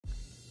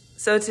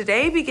So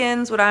today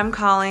begins what I'm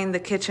calling the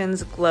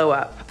kitchen's glow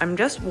up. I'm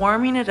just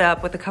warming it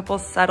up with a couple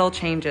subtle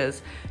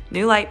changes.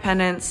 New light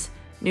pendants,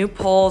 new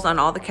poles on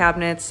all the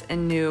cabinets,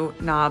 and new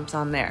knobs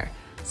on there.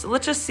 So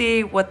let's just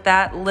see what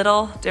that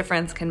little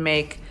difference can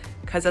make,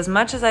 because as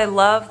much as I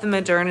love the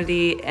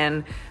modernity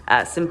and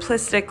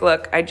simplistic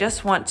look, I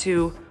just want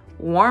to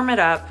warm it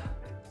up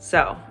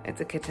so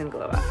it's a kitchen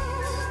glow up.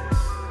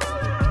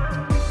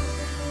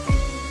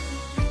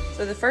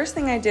 So the first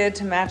thing I did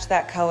to match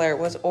that color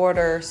was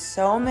order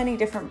so many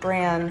different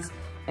brands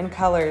and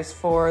colors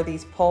for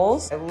these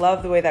poles. I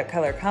love the way that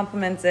color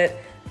complements it.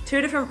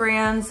 2 different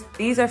brands.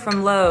 These are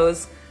from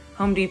Lowe's,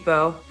 Home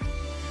Depot.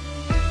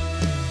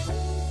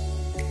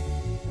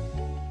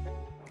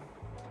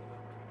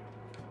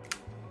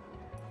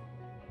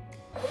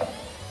 For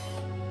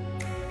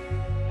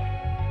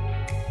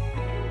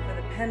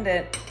the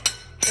pendant,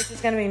 this is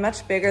gonna be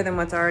much bigger than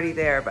what's already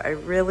there, but I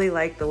really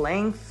like the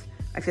length.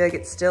 I feel like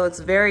it's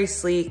very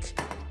sleek.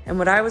 And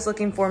what I was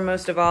looking for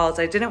most of all is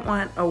I didn't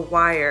want a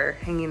wire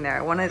hanging there.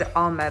 I wanted it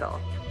all metal.